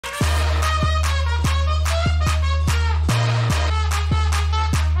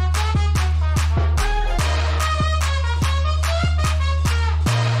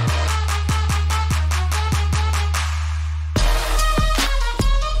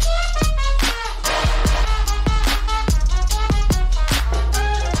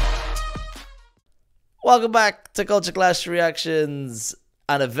Welcome back to Culture Clash Reactions,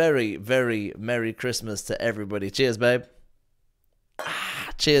 and a very, very Merry Christmas to everybody. Cheers, babe.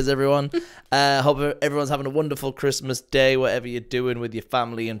 Cheers, everyone. Hope everyone's having a wonderful Christmas day, whatever you're doing with your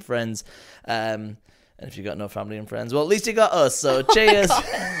family and friends. And if you got no family and friends, well, at least you got us, so cheers.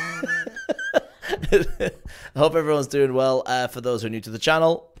 I hope everyone's doing well. For those who are new to the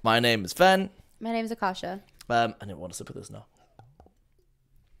channel, my name is Fen. My name is Akasha. I didn't want to sip of this now.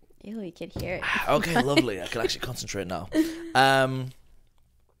 Ew, you can hear it. Okay, lovely. I can actually concentrate now.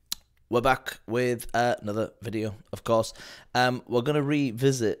 We're back with another video, of course. We're going to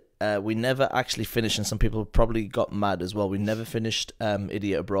revisit. We never actually finished, and some people probably got mad as well. We never finished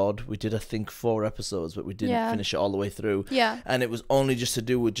Idiot Abroad. We did, I think, 4 episodes, but we didn't finish it all the way through. Yeah. And it was only just to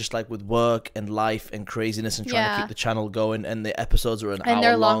do with with work and life and craziness and trying to keep the channel going. And the episodes were an hour long. And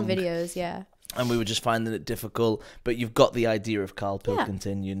they're long videos, yeah. And we were just finding it difficult. But you've got the idea of Karl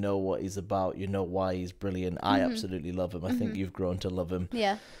Pilkington. You know what he's about. You know why he's brilliant. I absolutely love him. I think you've grown to love him.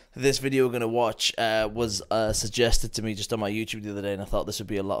 Yeah. This video we're going to watch was suggested to me just on my YouTube the other day, and I thought this would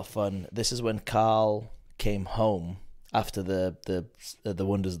be a lot of fun. This is when Karl came home after the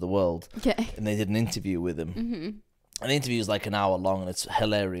Wonders of the World. Okay. And they did an interview with him. And the interview is like an hour long, and it's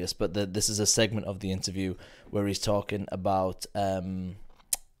hilarious. But this is a segment of the interview where he's talking about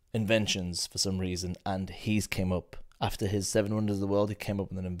inventions for some reason, and he's came up after his 7 Wonders of the World. He came up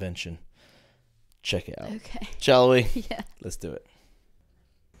with an invention. Check it out. Okay. Shall we? Yeah. Let's do it.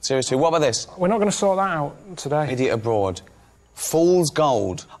 Seriously, what about this? We're not going to sort that out today. Idiot Abroad. Fool's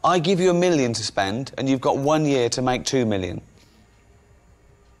gold. I give you $1 million to spend, and you've got 1 year to make 2 million.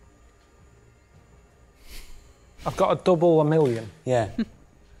 I've got to double $1 million. Yeah.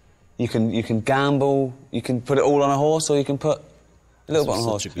 you can gamble. You can put it all on a horse, or you can put a little bit on a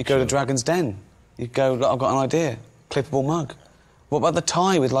horse. You go to Dragon's Den. You go, look, I've got an idea. Clippable mug. What about the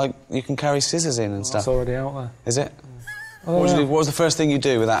tie with, like, you can carry scissors in and stuff? That's already out there. Is it? What was the first thing you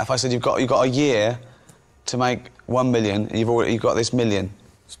do with that? If I said you've got a year to make 1 million, and you've got this million.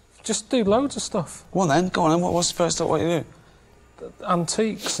 Just do loads of stuff. Well then, go on then. What's the first thought? What you do?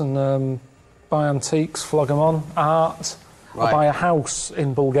 Antiques and buy antiques, flog them on, art. Right. I buy a house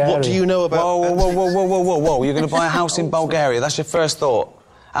in Bulgaria. What do you know about? Whoa! You're going to buy a house in Bulgaria? That's your first thought.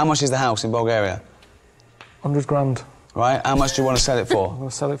 How much is the house in Bulgaria? 100 grand. Right. How much do you want to sell it for? I'm going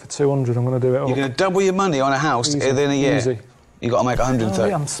to sell it for 200. I'm going to do it all. You're going to double your money on a house within a year. Easy. You've got to make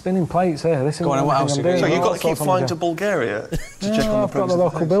 130. I'm spinning plates here. This is go on, what else? So you've got to keep flying to Bulgaria to check on the I've got the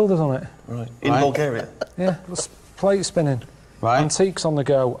local builders on it. Right. In Bulgaria? Yeah, plate spinning. Right. Antiques on the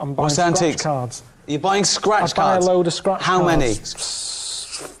go. I'm buying scratch cards. You're buying scratch cards? I buy a load of scratch cards. How many?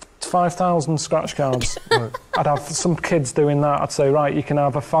 5,000 scratch cards. Right. I'd have some kids doing that. I'd say, right, you can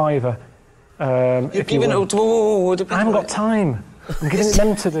have a £5. You're giving it... I haven't got time. I'm giving it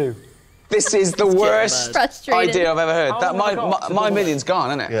them to do. This is the worst idea I've ever heard. My million's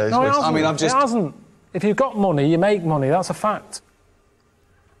gone, isn't it? Yeah, no, it hasn't. I mean, It hasn't. If you've got money, you make money. That's a fact.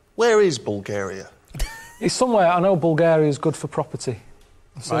 Where is Bulgaria? It's somewhere. I know Bulgaria is good for property.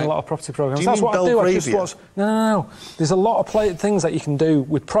 I've seen a lot of property programmes. Do you mean Belgravia? No. There's a lot of things that you can do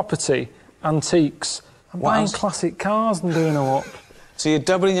with property, antiques. I'm buying classic cars and doing them up. So you're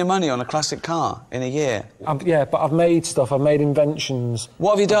doubling your money on a classic car in a year? Yeah, but I've made stuff. I've made inventions.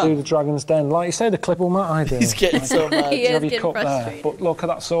 What have you done? I do the Dragon's Den. Like you say, the clippable mat idea. He's getting so mad. He is getting frustrated. But look at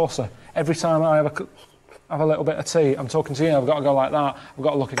that saucer. Every time I have a little bit of tea, I'm talking to you, I've got to go like that. I've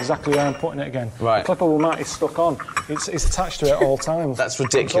got to look exactly where I'm putting it again. Right. The clippable mat is stuck on. It's attached to it at all times. That's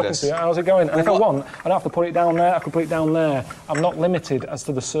ridiculous. How's it going? And if I want, I don't have to put it down there, I can put it down there. I'm not limited as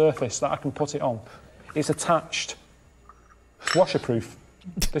to the surface that I can put it on. It's attached. It's washerproof.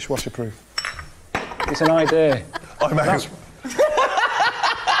 Dishwasher-proof. It's an idea. I'm out.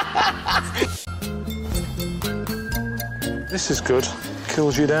 This is good.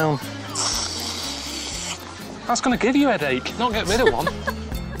 Cools you down. That's going to give you a headache, not get rid of one.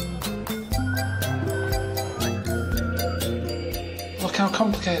 Look how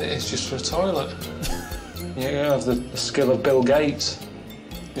complicated it is just for a toilet. You have the skill of Bill Gates.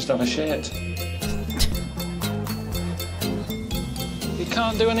 Just have a shit. You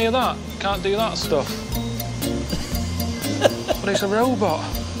can't do any of that. Can't do that stuff. But it's a robot.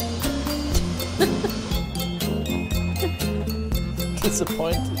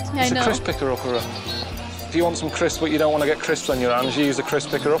 Disappointed. It's a crisp picker-upper. If you want some crisps but you don't want to get crisps on your hands, you use a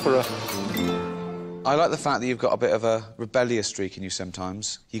crisp picker-upper. I like the fact that you've got a bit of a rebellious streak in you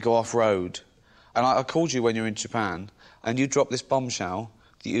sometimes. You go off-road. And I called you when you were in Japan, and you dropped this bombshell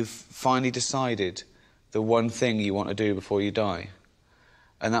that you've finally decided the one thing you want to do before you die.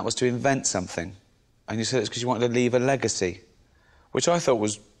 And that was to invent something. And you said it's because you wanted to leave a legacy, which I thought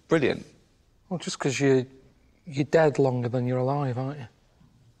was brilliant. Well, just because you're dead longer than you're alive, aren't you?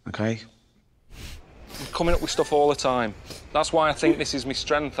 Okay. I'm coming up with stuff all the time. That's why I think this is my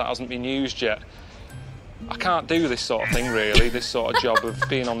strength that hasn't been used yet. I can't do this sort of thing, really, this sort of job of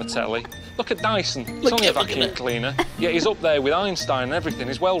being on the telly. Look at Dyson. He's only a vacuum cleaner. Yet he's up there with Einstein and everything.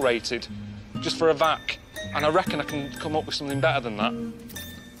 He's well rated, just for a vac. And I reckon I can come up with something better than that.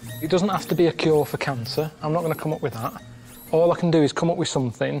 It doesn't have to be a cure for cancer. I'm not going to come up with that. All I can do is come up with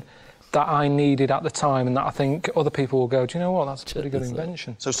something that I needed at the time and that I think other people will go, do you know what, that's a pretty good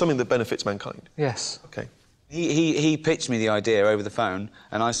invention. So something that benefits mankind? Yes. OK. He pitched me the idea over the phone,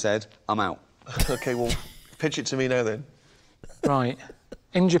 and I said, I'm out. OK, well, pitch it to me now, then. Right.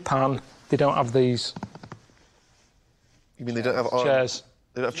 In Japan, they don't have these... You mean they don't have... chairs.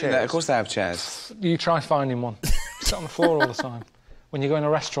 They don't have chairs? Yeah, of course they have chairs. You try finding one. You sit on the floor all the time. When you go in a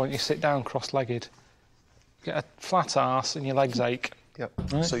restaurant, you sit down cross-legged. You get a flat arse and your legs ache. Yep.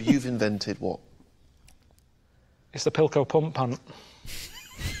 Right? So you've invented what? It's the Pilko pump pant.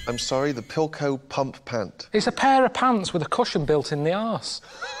 I'm sorry, the Pilko pump pant. It's a pair of pants with a cushion built in the arse.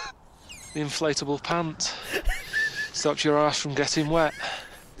 The inflatable pant. Stops your arse from getting wet.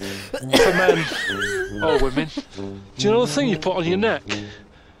 For men or women. Do you know the thing you put on your neck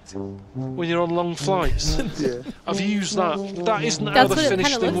when you're on long flights? Yeah. I've used that. That isn't how That's the what it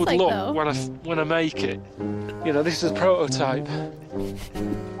finished kinda thing looks would like, look though. when I make it. You know, this is a prototype.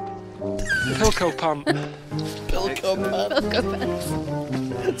 The Pilko pant. Pilko pants.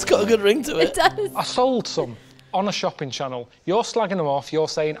 It's got a good ring to it. It does. I sold some on a shopping channel. You're slagging them off. You're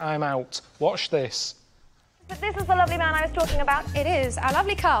saying I'm out. Watch this. But this is the lovely man I was talking about. It is our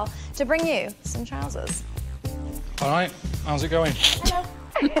lovely Karl to bring you some trousers. All right. How's it going? Hello.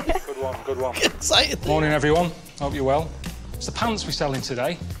 Good one. Excited. Morning, everyone. Hope you're well. It's the pants we're selling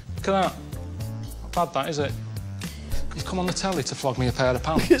today. Look at that. Not bad, that, is it? You've come on the telly to flog me a pair of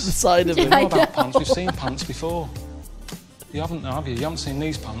pants. Get the side of We it. know about pants. We've seen pants before. You haven't, have you? You haven't seen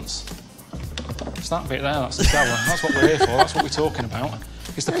these pants. It's that bit there. That's the seller. That's what we're here for. That's what we're talking about.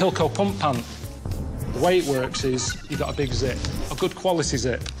 It's the Pilko pump pant. The way it works is you've got a big zip, a good quality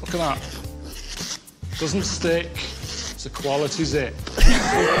zip. Look at that. Doesn't stick. It's a quality zip.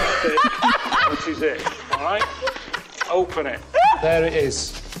 Quality zip. All right. Open it. There it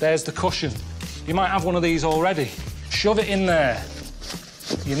is. There's the cushion. You might have one of these already. Shove it in there.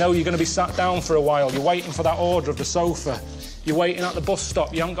 You know you're going to be sat down for a while. You're waiting for that order of the sofa. You're waiting at the bus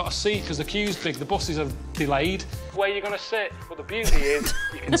stop. You haven't got a seat because the queue's big. The buses are delayed. Where are you going to sit? Well, the beauty is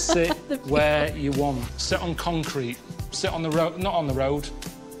you can sit where you want. Sit on concrete. Sit on the road. Not on the road.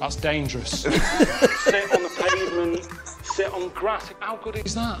 That's dangerous. Sit on the pavement. Sit on grass. How good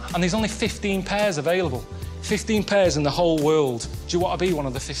is that? And there's only 15 pairs available. 15 pairs in the whole world. Do you want to be one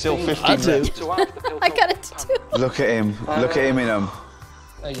of the 15? Still 15. I do. I got it too. Look at him. Look at him in them.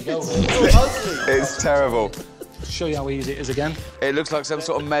 There you go. It's terrible. Show you how easy it is again. It looks like some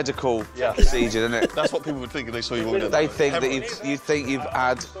sort of medical procedure, doesn't it? That's what people would think if they saw you walking down. They think that you think you've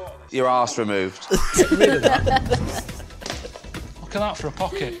had your arse removed. Get rid of that. Look at that for a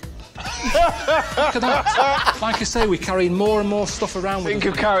pocket. Look at that. Like I say, we're carrying more and more stuff around with Think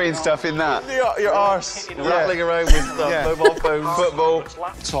us. of carrying stuff in that. Your arse rattling around with mobile phones. Football.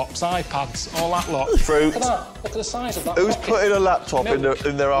 Laptops, iPads, all that lot. Fruit. Look at that. Look at the size of that Who's pocket. putting a laptop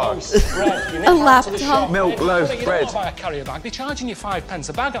in their arse? Bread. You nip A out to the laptop. shop. Milk, loaf, You bread. don't buy a carrier bag. They're charging you 5 pence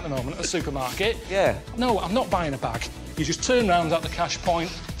a bag at the moment at the supermarket. Yeah. No, I'm not buying a bag. You just turn round at the cash point,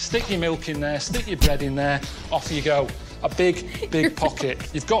 stick your milk in there, stick your bread in there, off you go. A big pocket.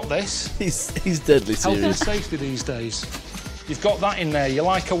 You've got this. He's deadly Health and serious. safety these days. You've got that in there. You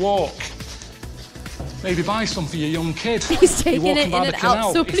like a walk. Maybe buy some for your young kid. He's taking You're it walking by in the and out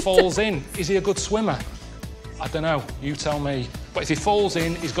canal. so He many falls in. Is he a good swimmer? I don't know. You tell me. But if he falls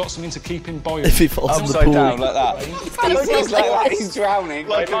in, he's got something to keep him buoyant. If he falls in the Upside pool. down like that. He's like that. He's drowning.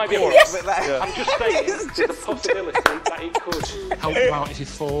 It might be I'm just saying there's a possibility that he could help you out if you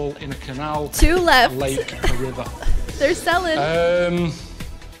fall in a canal, 2 left. a lake, a river. They're selling.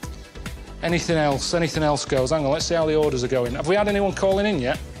 Anything else? Anything else goes. Hang on, let's see how the orders are going. Have we had anyone calling in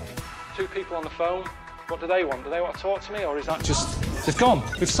yet? 2 people on the phone. What do they want? Do they want to talk to me, or is that just... They've gone.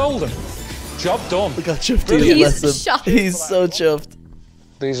 We've sold them. Job done. Look how chuffed he Brilliant. is, He's bless him. shocked. He's so chuffed.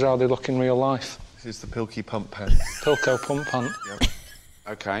 These are how they look in real life. This is the Pilky pump pant. Pilko pump pant.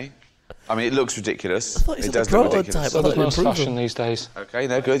 Okay. I mean, it looks ridiculous. thought he It said does the look prototype. ridiculous. So I there's thought no it'd improve fashion them. these days. Okay,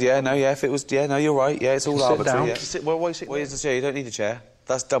 no, good. Yeah, no, yeah. If it was, yeah, no, you're right. Yeah, it's all Sit arbitrary. down. Yeah. Sit, where are you sitting? Well, here's the chair. You don't need a chair.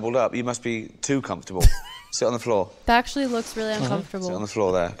 That's doubled up. You must be too comfortable. Sit on the floor. That actually looks really uncomfortable. Sit on the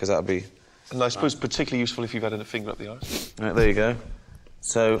floor there, because that'll be. And I suppose particularly useful if you've had a finger up the arse. Right, there you go.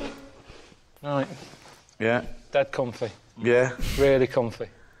 So, Right. yeah, Dead comfy. yeah. Really comfy.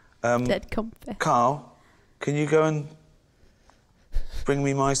 Dead comfy. Karl, can you go and bring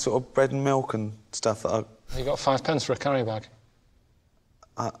me my sort of bread and milk and stuff that You got 5 pence for a carry bag?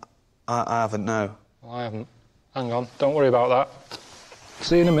 I haven't, no. Well, I haven't. Hang on, don't worry about that.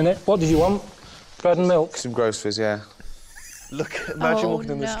 See you in a minute. What did you want? Bread and milk? Some groceries, yeah. Look, imagine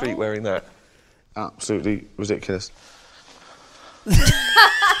walking in the street wearing that. Absolutely ridiculous.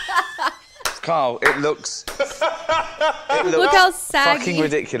 Karl, it looks Look how saggy. fucking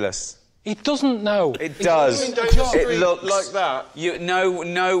ridiculous. He doesn't know. It does. It looks like that.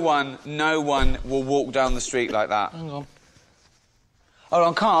 No one will walk down the street like that. Hang on. Hold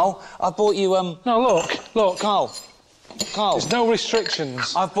on, Karl. I bought you No, look. Karl. There's no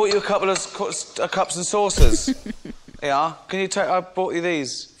restrictions. I've bought you a couple of cups and saucers. Yeah. Can you take? I bought you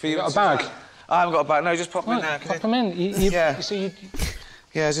these for you. You got a bag? I haven't got a bag. No, just pop them in there. Pop them in. Yeah. You see,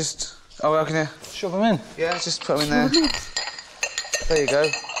 Yeah, just. Oh, well, can you? shove them in. Yeah, just put them in there. There you go.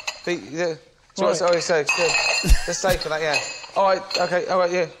 Yeah. So what's it say? Good. They're safe for that, yeah. All right, okay, all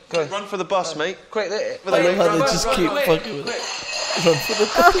right, yeah, go. Run for the bus, mate. Quick, I love how they just keep fucking with it. Run for the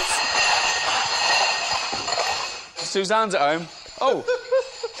bus. Suzanne's at home. Oh,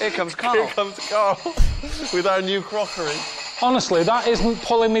 here comes Karl. Here comes Karl with our new crockery. Honestly, that isn't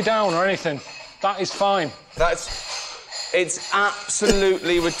pulling me down or anything. That is fine. It's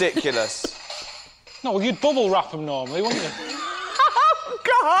absolutely ridiculous. No, well, you'd bubble wrap them normally, wouldn't you? Oh,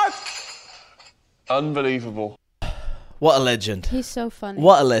 God! Unbelievable. What a legend. He's so funny.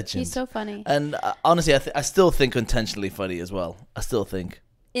 What a legend. He's so funny. And honestly, I still think intentionally funny as well. I still think.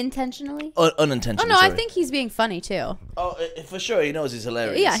 Intentionally? Unintentionally. Oh, no, sorry. I think he's being funny, too. Oh, for sure. He knows he's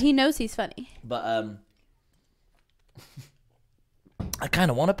hilarious. Yeah, he knows he's funny. But, I kind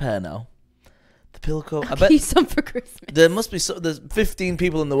of want a pair now. The Pilko. I bet Keep some for Christmas. there must be there's 15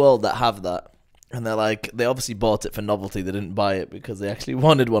 people in the world that have that. And they're like, they obviously bought it for novelty. They didn't buy it because they actually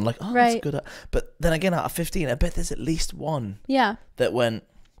wanted one. Like, oh, right. that's good. But then again, out of 15, I bet there's at least one. Yeah. That went,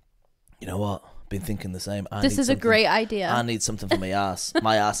 you know what? Been thinking the same. This is a great idea. I need something for my ass.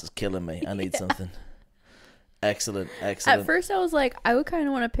 My ass is killing me. I need something. Excellent. At first, I was like, I would kind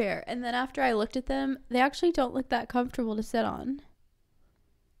of want a pair. And then after I looked at them, they actually don't look that comfortable to sit on.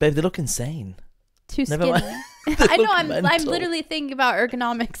 Babe, they look insane. Too Never skinny. mind. I know, I'm mental. literally thinking about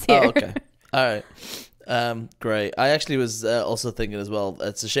ergonomics here. Oh, okay. All right. Great. I actually was also thinking as well,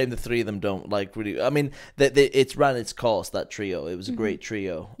 it's a shame the three of them don't like really. I mean, it's ran its course, that trio. It was a great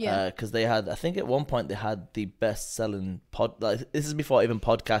trio. Yeah. Because they had, I think at one point they had the best selling this is before even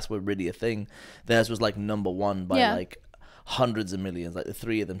podcasts were really a thing. Theirs was like #1 by like hundreds of millions. Like the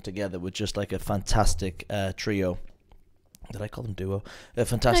three of them together were just like a fantastic trio. Did I call them duo? A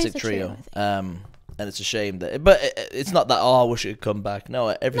fantastic trio. And it's a shame that, but it's not that. Oh, I wish it could come back. No,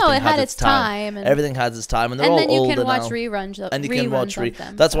 everything had its time. Everything has its time, and they're all older now. And then you can watch reruns. And you can watch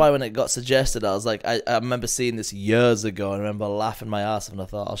them. That's why when it got suggested, I was like, I remember seeing this years ago, and I remember laughing my ass off, and I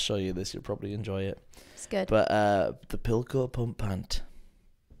thought, I'll show you this. You'll probably enjoy it. It's good. But the Pilko pump pant.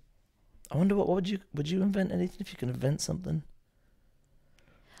 I wonder what would you invent anything if you can invent something?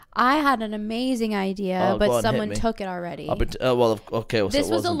 I had an amazing idea, but someone took it already. Okay. This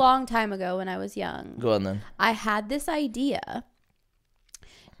was a long time ago when I was young. Go on then. I had this idea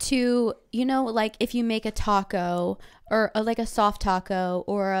to, like if you make a taco or like a soft taco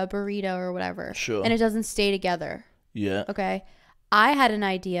or a burrito or whatever. Sure. And it doesn't stay together. Yeah. Okay. I had an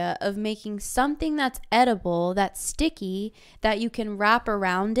idea of making something that's edible, that's sticky, that you can wrap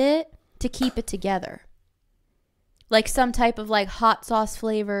around it to keep it together. Like some type of like hot sauce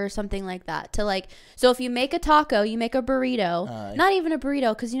flavor or something like that. So if you make a taco, you make a burrito, not even a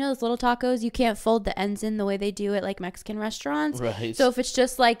burrito, because those little tacos, you can't fold the ends in the way they do it like Mexican restaurants. Right. So if it's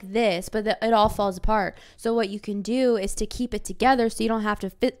just like this, but it all falls apart. So what you can do is to keep it together so you don't have to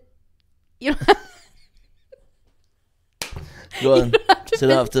fit. You don't have Go on. So you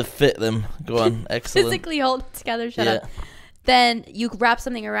don't have to fit them. Go on. Excellent. Physically hold it together. Shut up. Then you wrap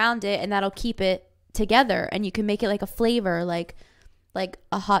something around it and that'll keep it together, and you can make it like a flavor, like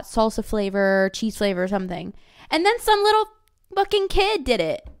a hot salsa flavor, cheese flavor or something. And then some little fucking kid did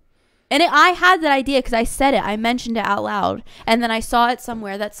it. And I had that idea because I said it. I mentioned it out loud. And then I saw it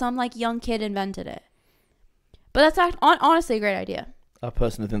somewhere that some like young kid invented it. But that's honestly a great idea. I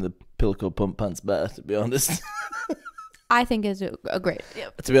personally think the Pilko pump pant's better, to be honest. I think is a great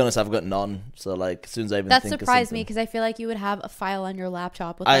idea. To be honest, I've got none. So like, as soon as I even that think surprised me because I feel like you would have a file on your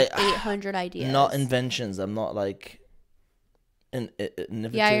laptop with like 800 ideas. Not inventions. I'm not like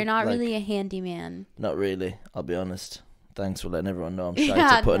innovative. Yeah, you're not really a handyman. Not really. I'll be honest. Thanks for letting everyone know I'm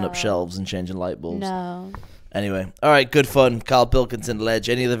shy to putting up shelves and changing light bulbs. No. Anyway, all right, good fun. Karl Pilkington, ledge.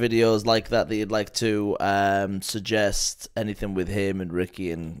 Any other videos like that you'd like to suggest? Anything with him and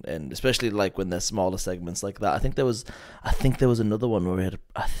Ricky, and especially like when there's smaller segments like that. I think there was another one where we had.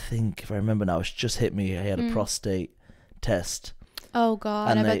 I think if I remember now, it's just hit me. I had a prostate test. Oh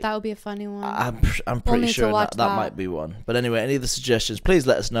God, I bet that would be a funny one. I'm pretty sure that might be one. But anyway, any of the suggestions, please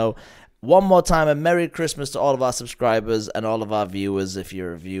let us know. One more time, a Merry Christmas to all of our subscribers and all of our viewers. If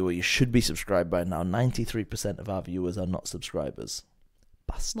you're a viewer, you should be subscribed by now. 93% of our viewers are not subscribers.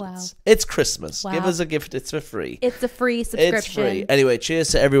 Bastards. Wow. It's Christmas. Wow. Give us a gift. It's for free. It's a free subscription. It's free. Anyway, cheers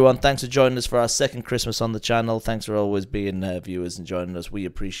to everyone. Thanks for joining us for our second Christmas on the channel. Thanks for always being viewers and joining us. We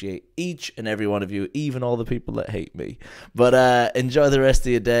appreciate each and every one of you, even all the people that hate me. But enjoy the rest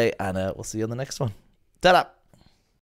of your day, and we'll see you on the next one. Ta-da!